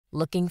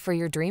Looking for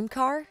your dream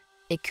car?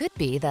 It could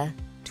be the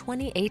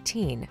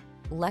 2018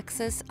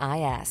 Lexus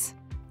IS.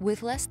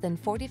 With less than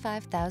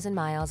 45,000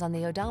 miles on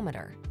the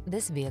odometer,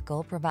 this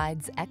vehicle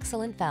provides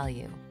excellent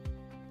value.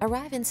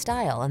 Arrive in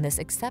style in this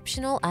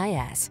exceptional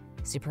IS.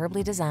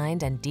 Superbly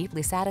designed and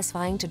deeply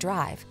satisfying to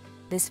drive,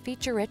 this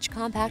feature-rich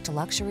compact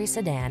luxury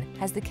sedan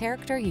has the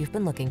character you've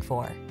been looking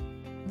for.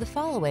 The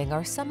following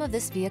are some of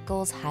this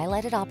vehicle's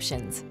highlighted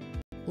options: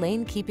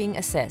 lane keeping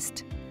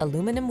assist,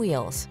 aluminum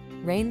wheels,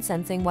 rain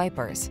sensing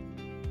wipers.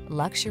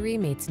 Luxury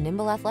meets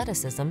nimble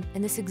athleticism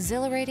in this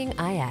exhilarating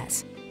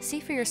IS. See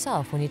for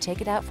yourself when you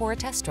take it out for a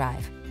test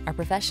drive. Our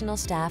professional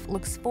staff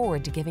looks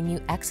forward to giving you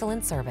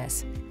excellent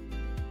service.